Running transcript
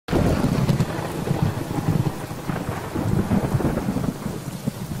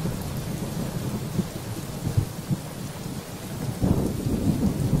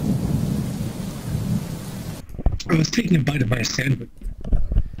I was taking a bite of my sandwich.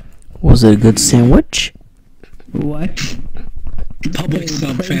 Was it a good sandwich? What? Public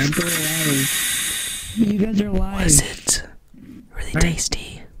sub, fam. You guys are lying. Was it really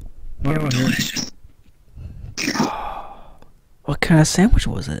tasty? Delicious. What kind of sandwich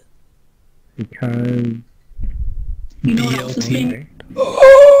was it? Because... You know what else is being... You know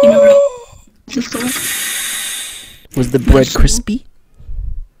Oh! what else is going? Was the bread crispy?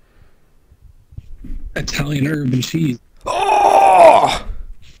 Italian herb and cheese. Oh!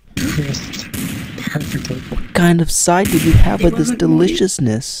 Crisped perfectly. What kind of side did you have with this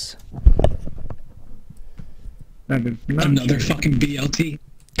deliciousness? Another fucking BLT.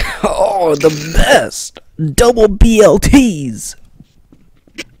 Oh, the best! Double BLTs!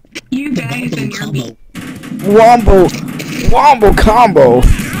 You guys and your Combo. Wombo! Wombo combo!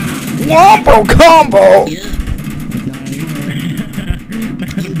 Wombo combo! Yeah.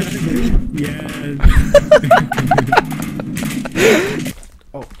 Yes.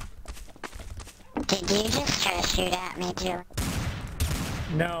 Oh. Did you just try to shoot at me, too?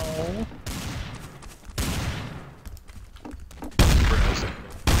 No.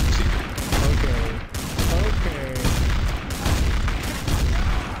 Okay. Okay.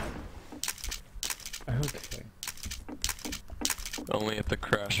 Okay. Only if the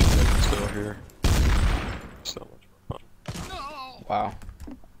crash is still here. So much more fun. Wow.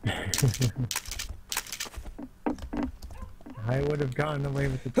 I would have gotten away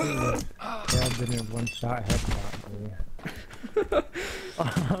with the two. Stabbed in a one-shot headshot.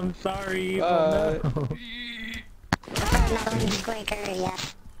 I'm sorry. Oh, no. Another squeaker,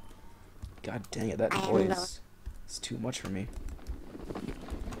 yes. God dang it, that I voice know. is too much for me.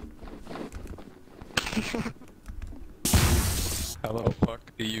 How the fuck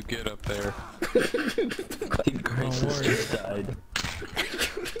do you get up there? Grace just died.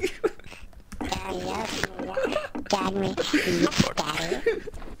 Daddy, yes. Dad, me. Daddy.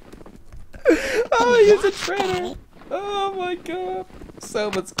 Oh, he's a traitor! Oh my god.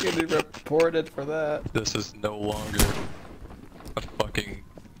 Someone's getting reported for that. This is no longer a fucking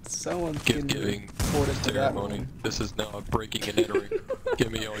Someone's gift getting giving reported for that ceremony. one. This is now a breaking and entering.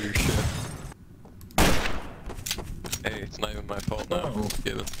 Give me all your shit. Hey, it's not even my fault now. Oh.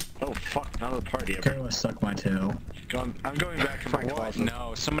 Give it. Oh fuck, another party ever. Careless suck my tail. I'm going back to my closet.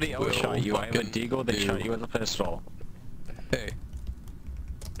 No, somebody else Will shot you. I have a fucking deagle, they do. shot you with a pistol. Hey.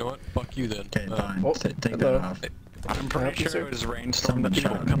 You know what? Fuck you then. Okay, fine. Oh, Take hello. that off. I'm help pretty you, sure sir? it was Rainstorm Someone that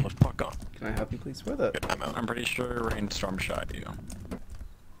shot shot me. Come the fuck on. Can I help you please with it? I'm out. I'm pretty sure Rainstorm shot you.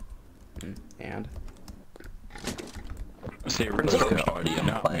 And? See, Rainstorm shot you,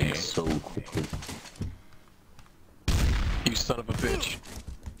 not me. So quickly. You son of a bitch.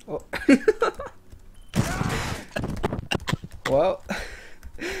 Oh. Well,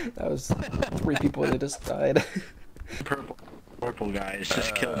 that was 3 people that just died. Purple guys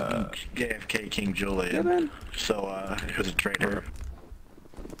just killed JFK King Julian. Given? So, he was a traitor.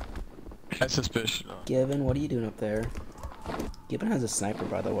 That's suspicious. Given, what are you doing up there? Gibbon has a sniper,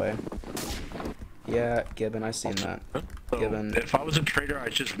 by the way. Yeah, Gibbon, I seen that. So, Given. if I was a traitor, I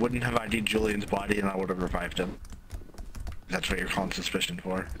just wouldn't have ID'd Julian's body and I would have revived him. That's what you're calling suspicion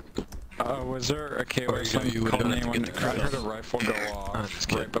for. Was there a KOS Or you would call have me to when get the I heard a credits? rifle go off just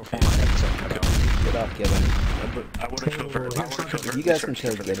right kidding. before my headset cut out. Get off, Gibbon. I would have covered. You guys can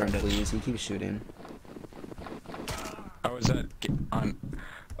kill Gibbon, please. He keeps shooting. I was at on.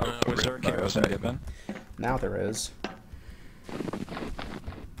 Was there a KOS on Gibbon? Now there is.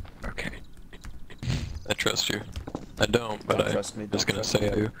 Okay. I trust you. I don't, but Don't I trust me, just don't gonna trust say me.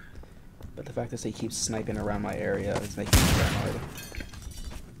 I do. But the fact that he keeps sniping around my area is making me paranoid.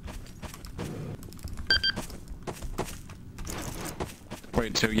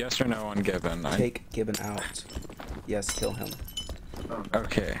 Wait, so yes or no on Gibbon? Take Gibbon out. Yes, kill him.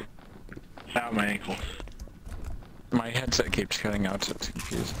 Okay. Ow, my ankle. My headset keeps cutting out, so it's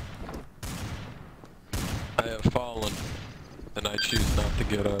confused. I have fallen, and I choose not to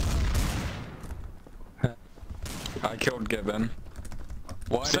get up. I killed Gibbon.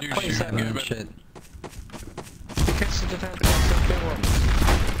 Why did you shoot Gibbon? Shit. Because it had to kill him.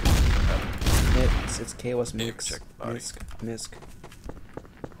 It's KOS Mix. check the body. Misk.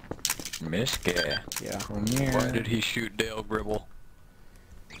 Miske. Yeah. Come here. Why did he shoot Dale Gribble?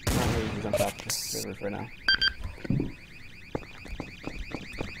 Apparently he's on top of the river right now.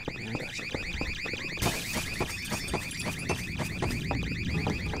 Yeah, I got you, buddy.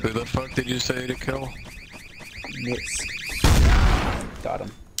 Who the fuck did you say to kill? Misk. Got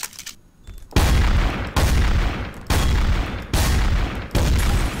him.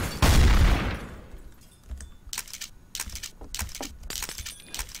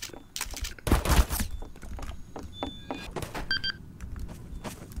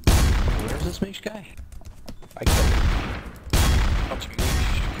 this Mish guy? I killed him. What's me?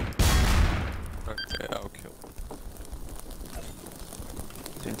 Okay, I'll kill.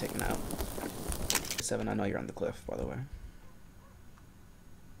 He's been taken out. 7, I know you're on the cliff, by the way.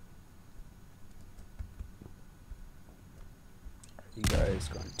 Are you guys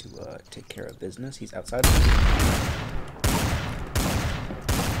going to take care of business? He's outside.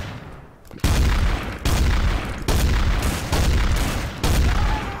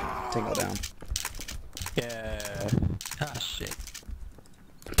 Tango down. Yeah. Ah, shit.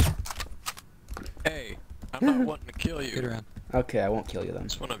 Hey, I'm not wanting to kill you. Get around. Okay, I won't kill you then.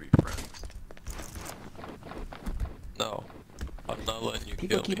 Just wanna be friends. No, I'm not letting you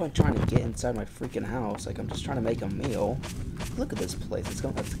People kill keep me. on trying to get inside my freaking house. Like, I'm just trying to make a meal. Look at this place.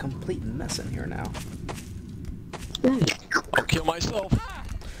 It's a complete mess in here now. I'll kill myself.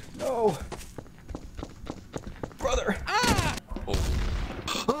 No! Brother! Oh,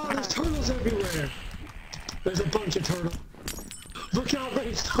 Oh, there's turtles everywhere! There's a bunch of turtles. Look out,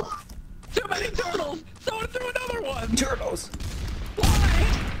 Ray's Too many turtles! Someone threw another one! Turtles! Why?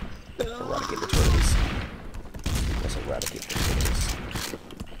 Eradicate the turtles. Let's eradicate the turtles.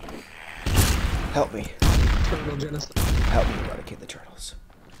 Help me. Turtle genocide. Help me eradicate the turtles.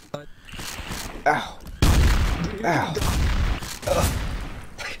 What? Ow. Ow. Ugh.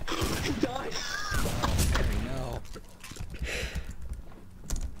 He died. No.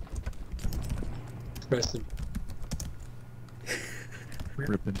 Rest in.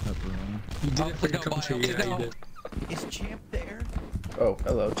 Ripping pepperoni. You did it for your Let's go, country, Miles, yeah, let's you go. did. Is Champ there? Oh,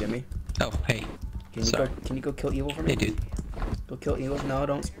 hello, Jimmy. Oh, hey. Sorry. Can you go kill evil for me? Hey, dude. Go kill evil. No,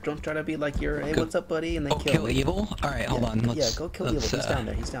 don't try to be like you're. Hey, what's up, buddy? And then Oh, kill me. evil? Alright, hold on. Let's, Yeah, go kill evil. He's down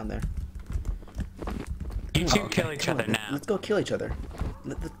there. He's down there. You two okay. kill each Come other on, now. Let's go kill each other.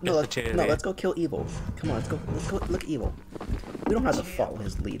 No, That's what you do. let's go kill evil. Come on, let's go look evil. We don't have to follow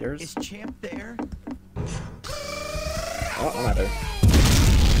his leaders. Is Champ there? Oh, I'm not there.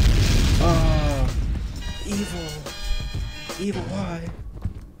 Oh, evil. Evil, why?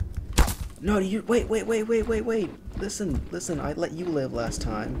 No, you wait. Listen. I let you live last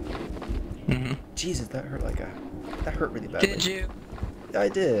time. Mm-hmm. Jesus, that hurt really badly. Did you? I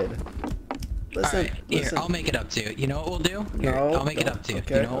did. Listen, Alright, here, listen. I'll make it up to you. You know what we'll do? Here, No, I'll make it no, up to you.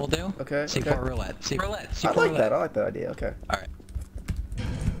 okay, You know what we'll do? okay, C4 okay. roulette. C4 roulette. I C4 like roulette. that. I like that idea. Okay. Alright.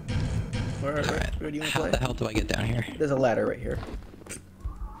 Where Alright. do you want to How play? the hell do I get down here? There's a ladder right here.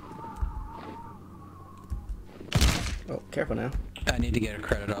 Oh, careful now. I need to get a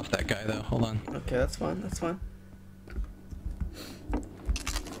credit off that guy though. Hold on. Okay, that's fine. That's fine.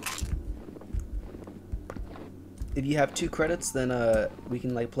 If you have 2 credits, then we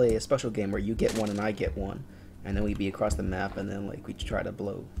can like play a special game where you get 1 and I get 1, and then we'd be across the map, and then like we try to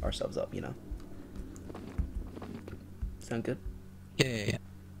blow ourselves up, you know. Sound good? Yeah.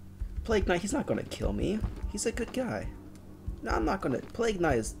 Plague Knight, he's not gonna kill me. He's a good guy. No, I'm not gonna. Plague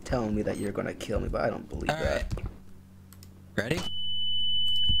Knight is telling me that you're gonna kill me, but I don't believe Alright. that. Ready?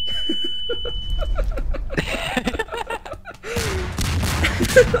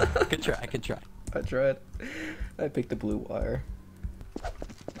 Good try, good try. I tried. I picked the blue wire.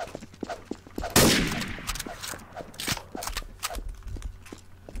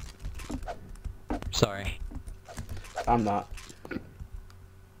 Sorry. I'm not.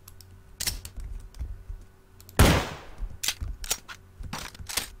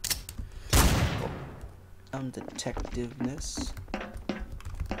 Detectiveness.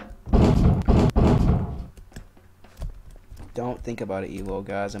 Don't think about it, Evo,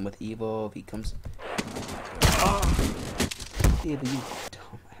 guys. I'm with Evo. If he comes... Oh! Evo, you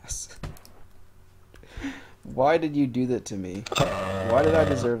dumbass. Why did you do that to me? Why did I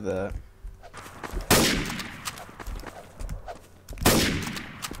deserve that?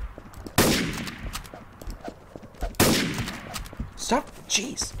 Stop!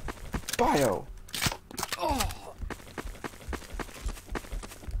 Jeez! Bio! Oh!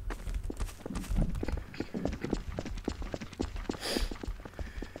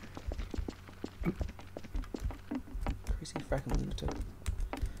 Crazy fracking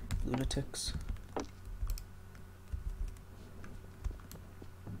lunatics.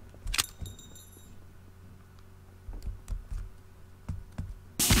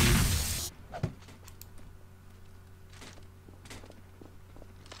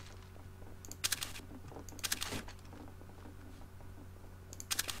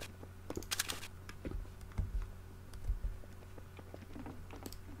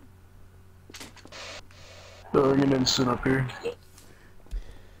 We're gonna sit up here.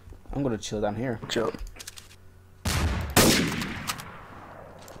 I'm gonna chill down here. Chill.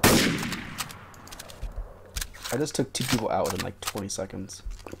 I just took 2 people out within like 20 seconds.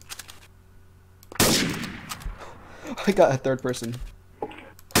 I got a third person.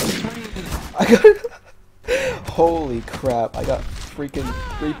 I got. Holy crap! I got freaking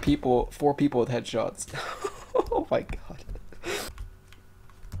 4 people with headshots. Oh my god.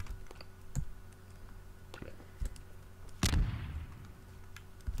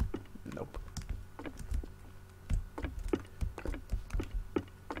 Nope.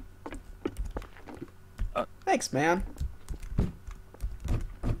 Thanks, man.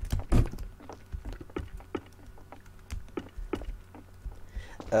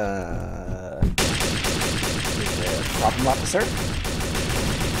 Problem officer.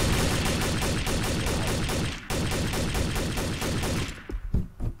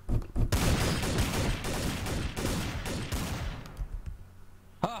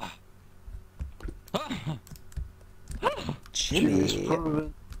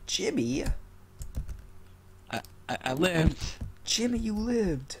 Jimmy. I lived. Jimmy, you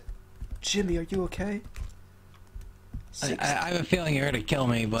lived. Jimmy, are you okay? I have a feeling you're gonna kill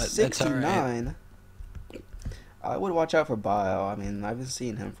me, but that's alright. 69. I would watch out for Bio. I mean, I've been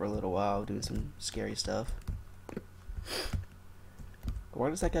seeing him for a little while doing some scary stuff.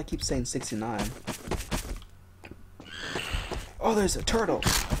 Why does that guy keep saying 69? Oh, there's a turtle.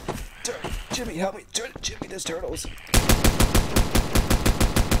 Jimmy, help me. Jimmy, there's turtles.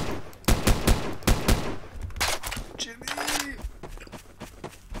 Jimmy.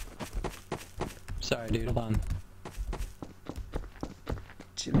 Sorry, dude. Hold on.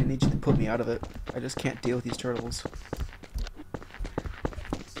 Jimmy, I need you to put me out of it. I just can't deal with these turtles.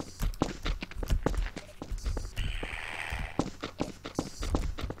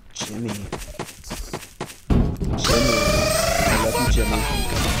 Jimmy. I love you, Jimmy.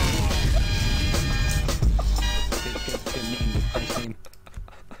 Good name.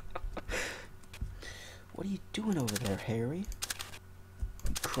 What are you doing over there, Harry?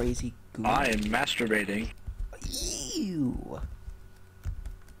 You crazy goose. I am masturbating. Ew.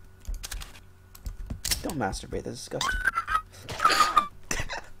 Don't masturbate, that's disgusting.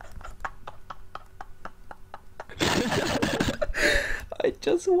 I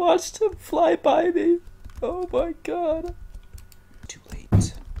just watched him fly by me. Oh my god. Too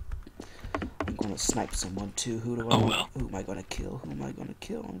late. I'm gonna snipe someone too. Who do I want? Who am I gonna kill? Who am I gonna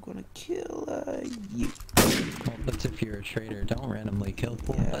kill? I'm gonna kill you. Well, that's if you're a traitor. Don't randomly kill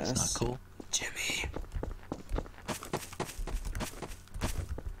people. Yes. That's not cool. Jimmy.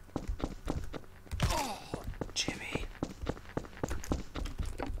 Jimmy.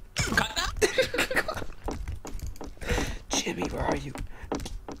 Jimmy, where are you?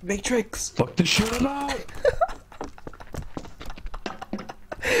 Matrix! Fuck this shit about!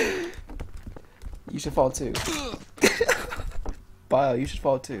 You should fall too. Bio, you should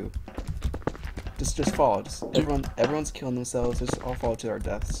fall too. Just fall. Everyone's killing themselves. Just all fall to our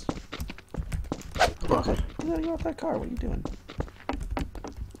deaths. Okay. Get off that car. What are you doing?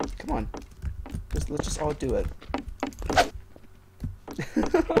 Come on. Let's just all do it.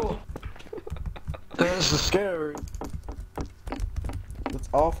 This is scary. Let's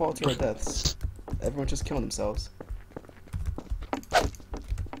all fall to our deaths. Everyone's just killing themselves.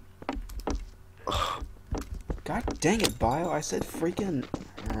 God dang it, Bio. I said freaking...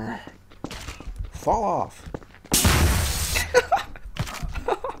 fall off.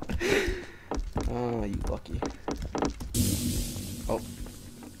 Oh, you lucky. Oh.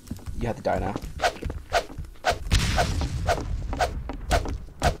 You have to die now.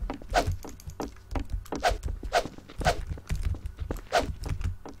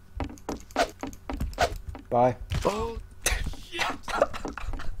 Bye. Oh,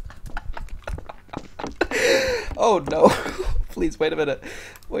 Oh no. Please, wait a minute.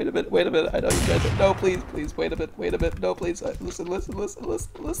 Wait a minute. I know you guys are... No, please, wait a minute. No, please.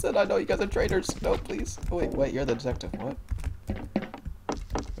 Listen. I know you guys are traitors. No, please. Oh, wait, you're the detective. What?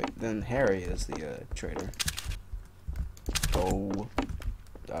 Wait, then Harry is the traitor. Oh.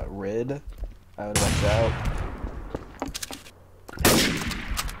 Rid. I would watch out.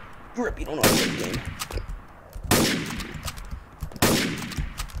 Rip, you don't know how to play the game.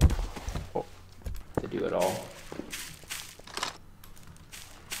 Oh. They do it all.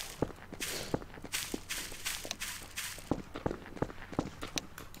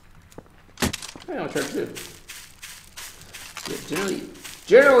 I know what traitor do. Yeah,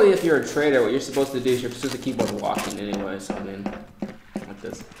 generally, if you're a traitor, what you're supposed to do is you're supposed to keep on walking anyway. So I mean, like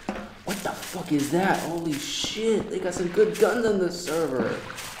this. What the fuck is that? Holy shit! They got some good guns on this server.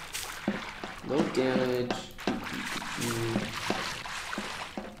 Low damage.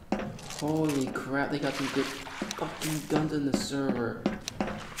 Holy crap! They got some good fucking guns in the server.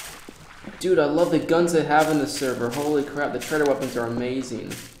 Dude, I love the guns they have in the server. Holy crap! The traitor weapons are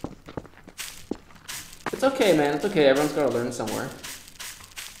amazing. It's okay, man. It's okay. Everyone's gotta learn somewhere.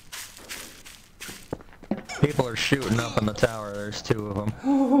 People are shooting up in the tower. There's 2 of them.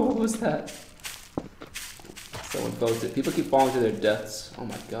 Oh, what was that? Someone posted. People keep falling to their deaths. Oh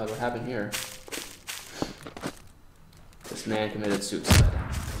my god, what happened here? This man committed suicide.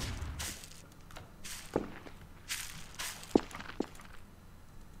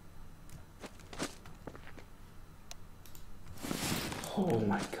 Oh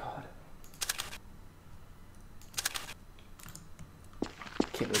my god.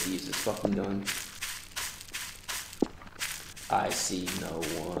 Can't wait to use this fucking gun. I see no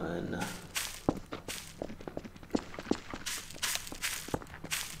one.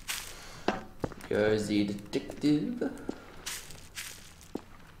 You're the detective.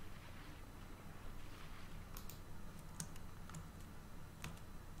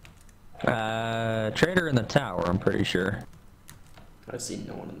 Trader in the tower, I'm pretty sure. I see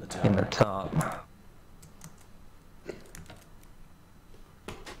no one in the tower. In the top.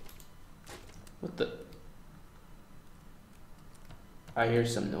 What the? I hear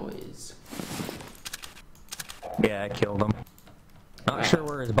some noise. Yeah, I killed him. Not sure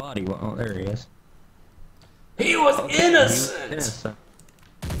where his body went. Oh, there he is. He was Okay, innocent! he was innocent.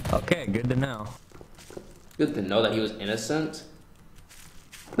 Okay, good to know. Good to know that he was innocent.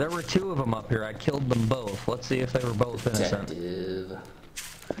 There were 2 of them up here. I killed them both. Let's see if they were both innocent. Detective.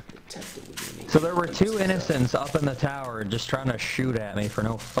 So there were 2 innocents up in the tower just trying to shoot at me for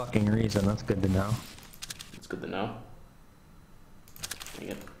no fucking reason. That's good to know. It's good to know. Dang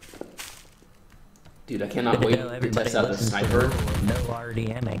it. Dude, I cannot wait to test out the sniper. No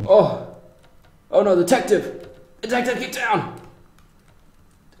RDMing. Oh! Oh no, detective! Detective, get down!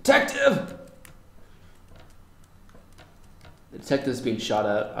 Detective! The detective's being shot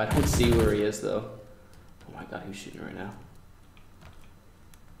at. I don't see where he is though. Oh my god, who's shooting right now?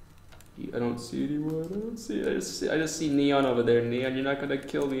 I don't see anyone. I don't see. I just see Neon over there. Neon, you're not gonna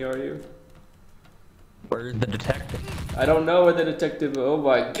kill me, are you? Where's the detective? I don't know where the detective. Oh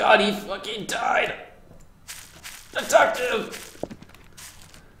my god, he fucking died! Detective!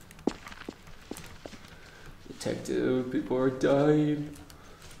 Detective, people are dying.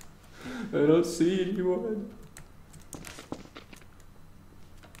 I don't see anyone.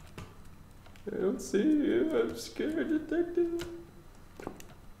 I don't see you. I'm scared, detective.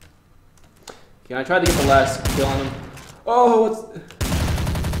 Can I try to get the last kill on him? Oh,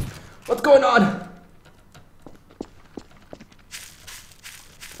 what's going on?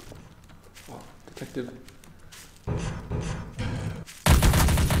 Oh, detective.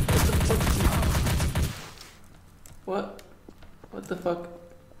 What? What the fuck?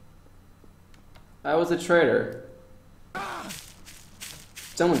 I was a traitor.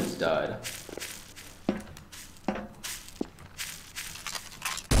 Someone just died.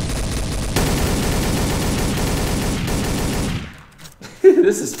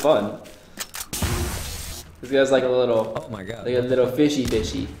 This is fun. This guy's like a little. Oh my god. Like a little fishy. I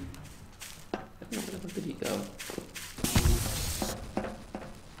don't know where the fuck did he go?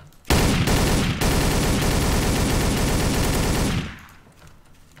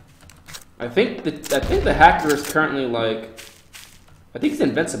 I think the hacker is currently like. I think he's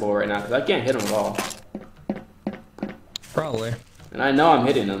invincible right now because I can't hit him at all. Probably. And I know I'm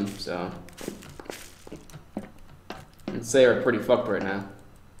hitting him, so. I'd say we're pretty fucked right now.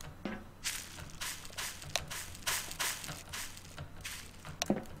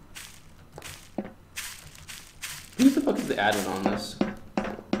 Who the fuck is the admin on this?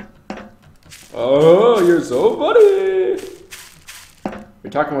 Oh, you're so funny! We're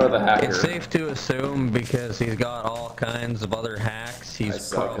talking about the hacker. It's safe to assume because he's got all kinds of other hacks, he's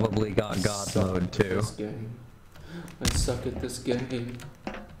probably got God mode too. I suck at this game.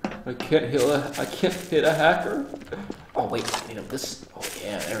 I can't hit a hacker. Oh wait, you know this. Oh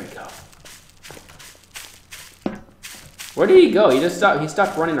yeah, there we go. Where did he go? He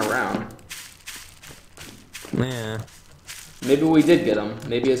stopped running around. Yeah. Maybe we did get him.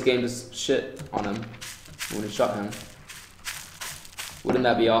 Maybe his game just shit on him when we shot him. Wouldn't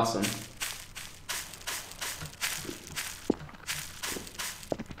that be awesome?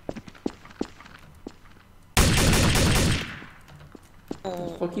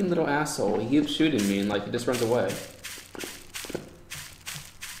 Oh, fucking little asshole. He keeps shooting me and like he just runs away.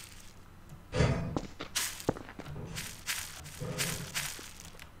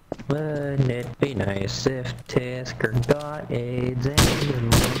 Wouldn't it be nice if Tasker got AIDS and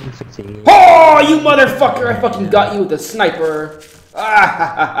didn't succeed? Oh, you motherfucker! I fucking got you with a sniper. I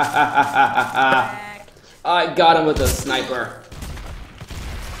got him with a sniper.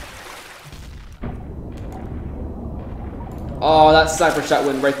 Oh, that sniper shot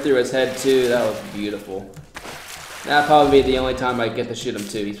went right through his head too. That was beautiful. That'll probably be the only time I get to shoot him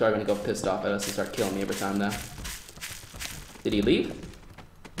too. He's probably gonna go pissed off at us and start killing me every time now. Did he leave?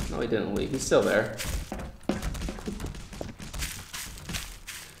 No, he didn't leave. He's still there.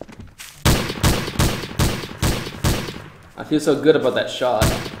 I feel so good about that shot.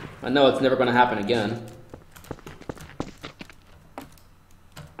 I know it's never gonna happen again.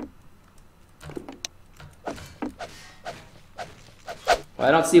 Well,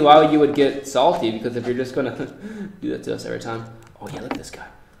 I don't see why you would get salty, because if you're just gonna do that to us every time. Oh yeah, look at this guy.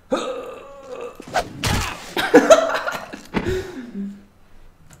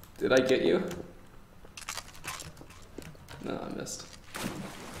 Did I get you? No, I missed.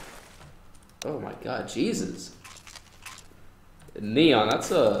 Oh my god, Jesus. Neon,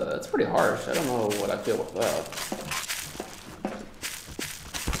 that's pretty harsh. I don't know what I feel with that.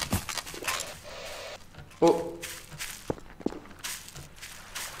 Oh.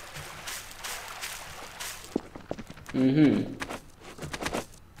 Mm-hmm.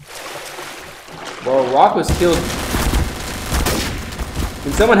 Well, Rock was killed.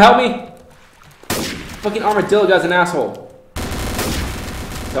 Can someone help me? Fucking armadillo guy's an asshole.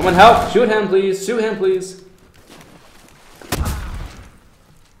 Someone help! Shoot him, please! Shoot him, please!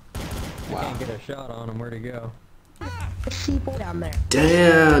 Wow. Can't get a shot on him. Where'd he go? People down there.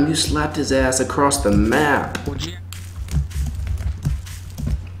 Damn, you slapped his ass across the map.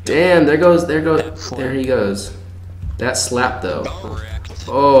 Damn, there he goes. That slap though.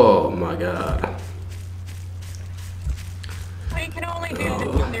 Oh my god. I can only do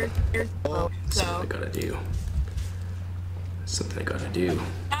there's Something I gotta do. Something I gotta do.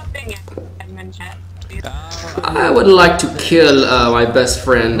 nothing admin chat. I would like to kill my best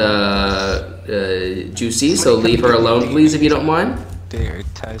friend Juicy, so leave her alone please if you don't mind. There,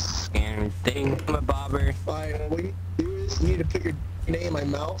 test scan thing. I'm a bobber. Fine, what you do is you need to put your name in my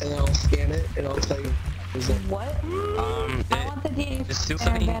mouth and I'll scan it and I'll tell you. What? I want the D. Just do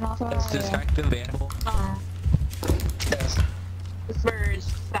something that's distractive animal. Yes. Birds,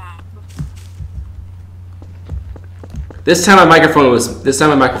 stop. This time my microphone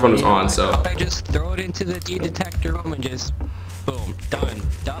was on, so I just throw it into the D detector room and just boom, done.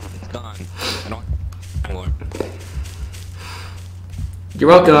 Done, it's gone. I don't anymore. you're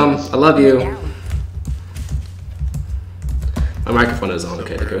welcome. I love you. My microphone is on.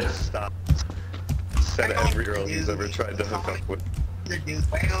 Okay, good. Stop. Said every girl he's ever tried to hook up with.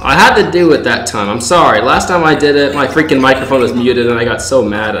 I had to do it that time. I'm sorry. Last time I did it, my freaking microphone was muted, and I got so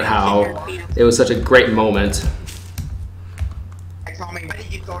mad at how it was such a great moment.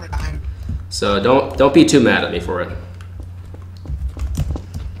 So don't be too mad at me for it.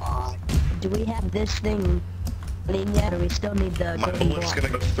 Do we have this thing clean yet, or we still need the My golden bullet's block?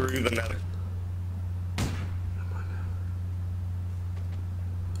 gonna go through the net.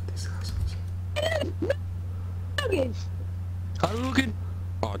 Hadouken!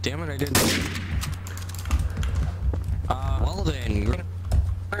 Oh, damn it, I didn't. Well then,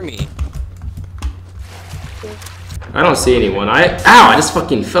 army. I don't see anyone. Ow! I just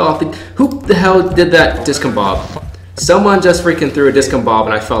fucking fell off the. Who the hell did that discom bob? Someone just freaking threw a discom bob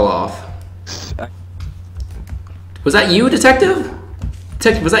and I fell off. Was that you, detective?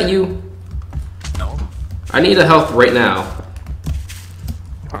 Detective, was that you? No. I need a health right now.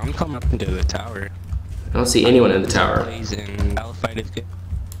 I'm coming up into the tower. I don't see anyone in the tower. And I'll fight if good.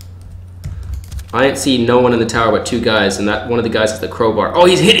 I ain't see no one in the tower but two guys, and that one of the guys has the crowbar. Oh,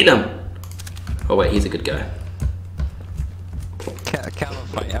 he's hitting him! Oh wait, he's a good guy. Cal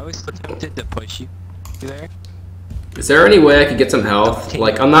fight. I was tempted to push you there. Is there any way I could get some health?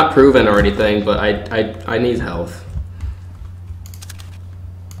 Like, I'm not proven or anything, but I need health.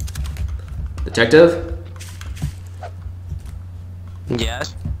 Detective?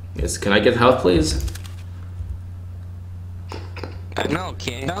 Yes. Yes, can I get health, please? No,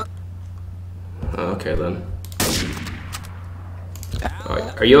 can't. Oh, okay then.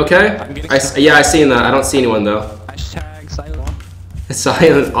 Are you okay? Yeah, I seen that. I don't see anyone though. Hashtag silent.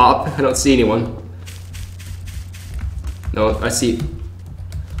 Silent op. I don't see anyone. No, I see.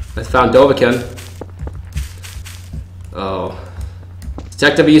 I found Dovakin. Oh.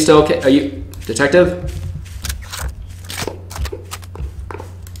 Detective, are you still okay? Are you... Detective?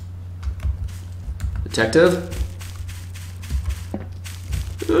 Detective?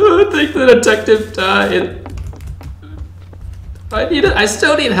 I think the detective died. I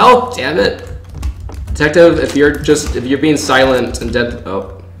still need help, damn it. Detective, if you're being silent and dead.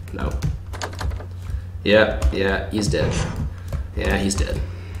 Oh, no. Yeah, he's dead. Yeah, he's dead.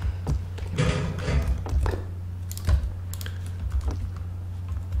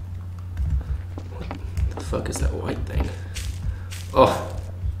 What the fuck is that white thing? Oh.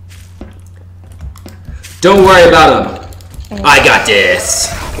 Don't worry about him. I got this.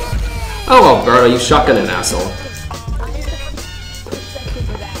 Oh, Alberto, you shotgun an asshole.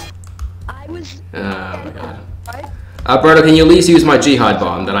 Oh my god. Alberto, can you at least use my jihad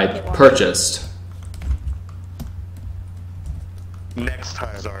bomb that I purchased? Next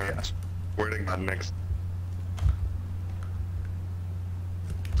time, sorry. Wording on next.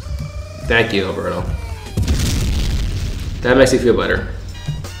 Thank you, Alberto. That makes me feel better.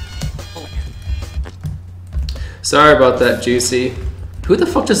 Sorry about that, Juicy. Who the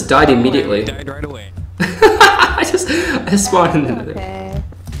fuck just died immediately? Died right away. I just spawned into there. Okay.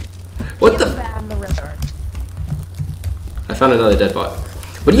 What the? I found another dead bot.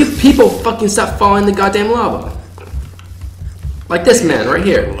 But you people fucking stop falling in the goddamn lava. Like this man right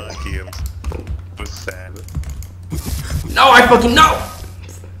here. Lucky, I'm so sad. No, I fucking no!